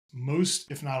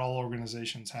Most, if not all,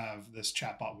 organizations have this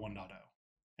chatbot 1.0.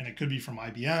 And it could be from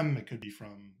IBM, it could be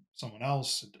from someone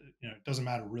else. It doesn't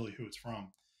matter really who it's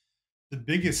from. The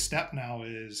biggest step now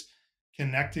is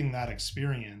connecting that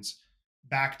experience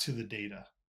back to the data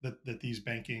that these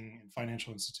banking and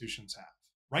financial institutions have.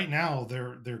 Right now,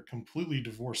 they're completely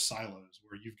divorced silos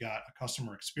where you've got a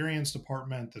customer experience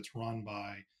department that's run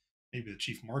by maybe the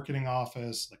chief marketing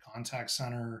office, the contact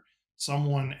center,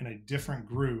 someone in a different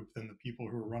group than the people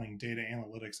who are running data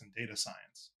analytics and data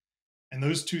science. And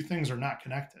those two things are not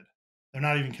connected. They're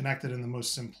not even connected in the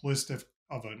most simplistic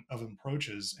of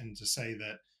approaches. And to say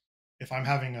that if I'm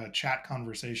having a chat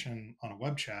conversation on a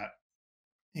web chat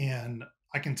and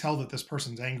I can tell that this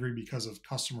person's angry because of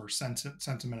customer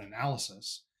sentiment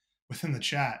analysis within the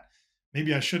chat,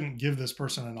 maybe I shouldn't give this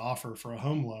person an offer for a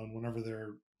home loan whenever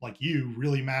they're like you,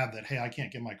 really mad that, hey, I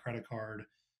can't get my credit card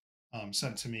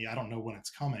sent to me. I don't know when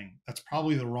it's coming. That's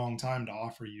probably the wrong time to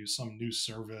offer you some new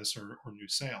service or new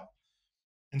sale.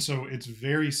 And so it's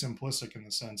very simplistic in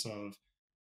the sense of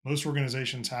most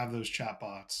organizations have those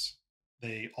chatbots.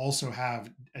 They also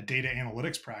have a data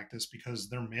analytics practice because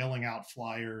they're mailing out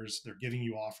flyers, they're giving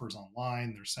you offers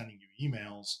online, they're sending you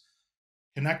emails.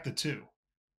 Connect the two.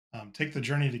 Take the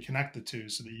journey to connect the two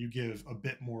so that you give a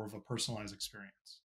bit more of a personalized experience.